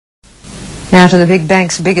Now to the big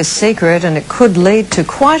bank's biggest secret, and it could lead to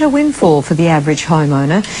quite a windfall for the average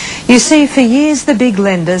homeowner. You see, for years the big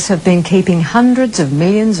lenders have been keeping hundreds of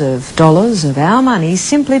millions of dollars of our money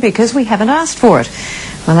simply because we haven't asked for it.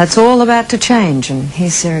 Well, that's all about to change, and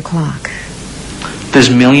here's Sarah Clark. There's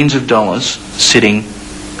millions of dollars sitting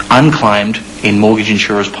unclaimed in mortgage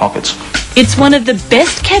insurers' pockets. It's one of the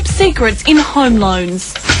best kept secrets in home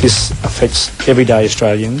loans. This affects everyday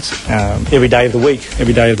Australians, every day of the week,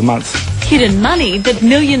 every day of the month. Hidden money that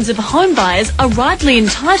millions of home buyers are rightly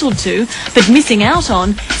entitled to, but missing out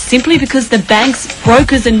on simply because the banks,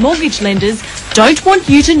 brokers and mortgage lenders don't want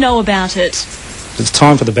you to know about it. It's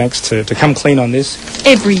time for the banks to come clean on this.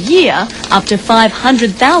 Every year, up to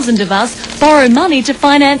 500,000 of us borrow money to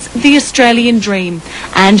finance the Australian dream.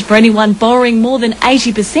 And for anyone borrowing more than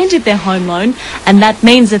 80% of their home loan, and that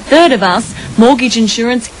means a third of us, mortgage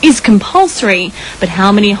insurance is compulsory. But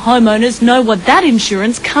how many homeowners know what that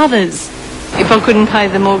insurance covers? If I couldn't pay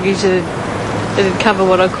the mortgage, it'd cover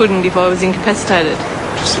what I couldn't if I was incapacitated.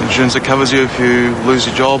 Just insurance that covers you if you lose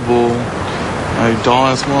your job or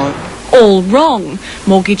die or something like that. All wrong.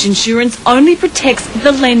 Mortgage insurance only protects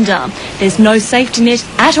the lender. There's no safety net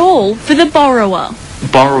at all for the borrower.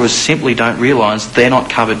 Borrowers simply don't realise they're not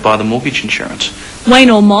covered by the mortgage insurance. Wayne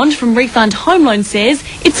Ormond from Refund Home Loan says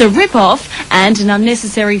it's a rip-off and an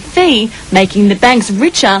unnecessary fee, making the banks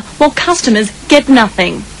richer while customers get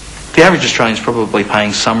nothing. The average Australian is probably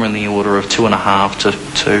paying somewhere in the order of $2,500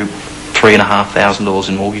 to $3,500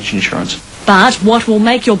 in mortgage insurance. But what will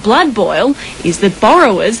make your blood boil is that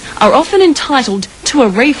borrowers are often entitled to a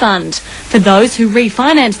refund. For those who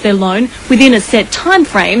refinance their loan within a set time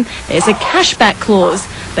frame, there's a cashback clause,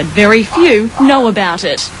 but very few know about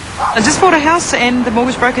it. I just bought a house and the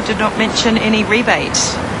mortgage broker did not mention any rebate.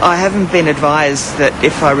 I haven't been advised that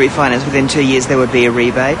if I refinance within 2 years there would be a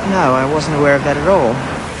rebate. No, I wasn't aware of that at all.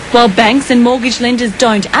 While banks and mortgage lenders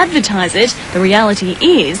don't advertise it, the reality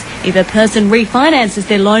is if a person refinances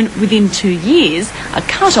their loan within 2 years, a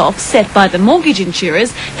cut-off set by the mortgage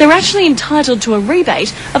insurers, they're actually entitled to a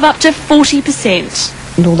rebate of up to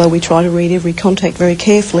 40%. And although we try to read every contract very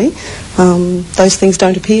carefully, those things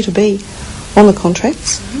don't appear to be on the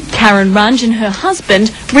contracts. Karen Runge and her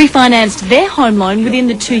husband refinanced their home loan within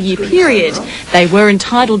the 2-year period. They were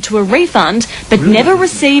entitled to a refund but never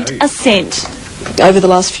received a cent. Over the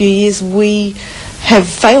last few years, we have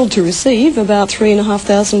failed to receive about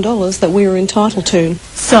 $3,500 that we were entitled to.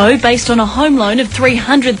 So, based on a home loan of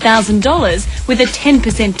 $300,000 with a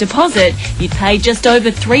 10% deposit, you'd pay just over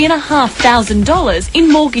 $3,500 in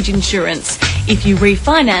mortgage insurance. If you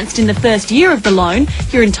refinanced in the first year of the loan,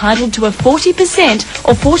 you're entitled to a 40%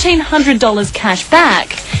 or $1,400 cash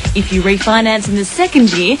back. If you refinance in the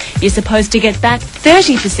second year, you're supposed to get back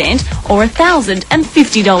 30% or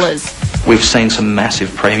 $1,050. We've seen some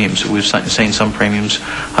massive premiums. We've seen some premiums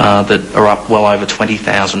that are up well over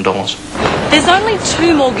 $20,000. There's only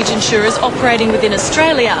 2 mortgage insurers operating within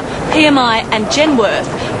Australia, PMI and Genworth.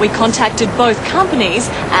 We contacted both companies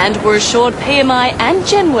and were assured PMI and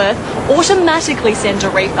Genworth automatically send a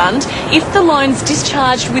refund if the loan's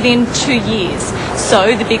discharged within 2 years.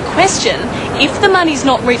 So the big question, if the money's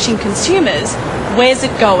not reaching consumers, where's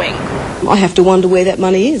it going? I have to wonder where that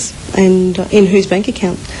money is and in whose bank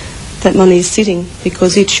account that money is sitting,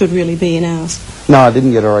 because it should really be in ours. No, I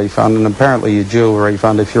didn't get a refund, and apparently you're due a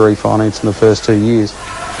refund if you refinance in the first 2 years.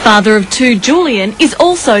 Father of 2 Julian is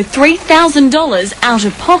also $3,000 out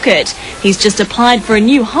of pocket. He's just applied for a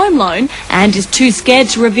new home loan and is too scared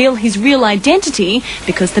to reveal his real identity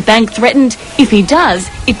because the bank threatened if he does,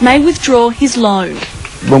 it may withdraw his loan.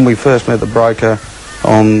 When we first met the broker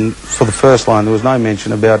for the first loan, there was no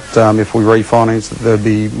mention about if we refinance that there'd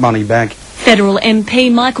be money back. Federal MP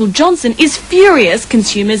Michael Johnson is furious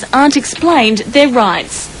consumers aren't explained their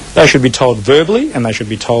rights. They should be told verbally and they should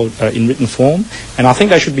be told in written form, and I think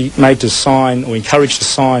they should be made to sign or encouraged to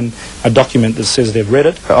sign a document that says they've read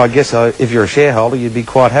it. I guess if you're a shareholder you'd be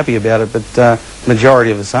quite happy about it, but majority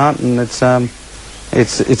of us aren't, and it's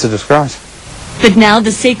a disgrace. But now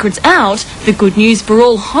the secret's out. The good news for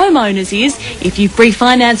all homeowners is if you've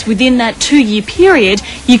refinanced within that 2-year period,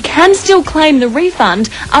 you can still claim the refund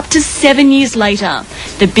up to 7 years later.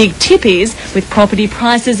 The big tip is, with property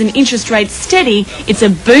prices and interest rates steady, it's a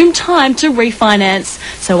boom time to refinance.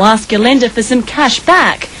 So ask your lender for some cash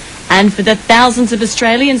back. And for the thousands of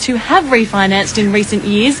Australians who have refinanced in recent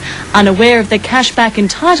years, unaware of the cashback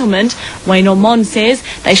entitlement, Wayne Ormond says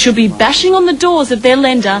they should be bashing on the doors of their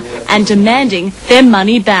lender and demanding their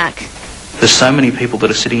money back. There's so many people that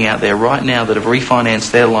are sitting out there right now that have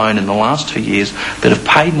refinanced their loan in the last 2 years, that have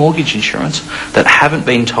paid mortgage insurance, that haven't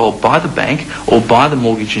been told by the bank or by the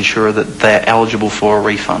mortgage insurer that they're eligible for a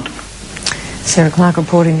refund. Sarah Clark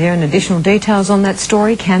reporting there, and additional details on that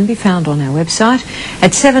story can be found on our website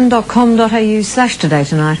at 7.com.au/today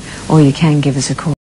tonight, or you can give us a call.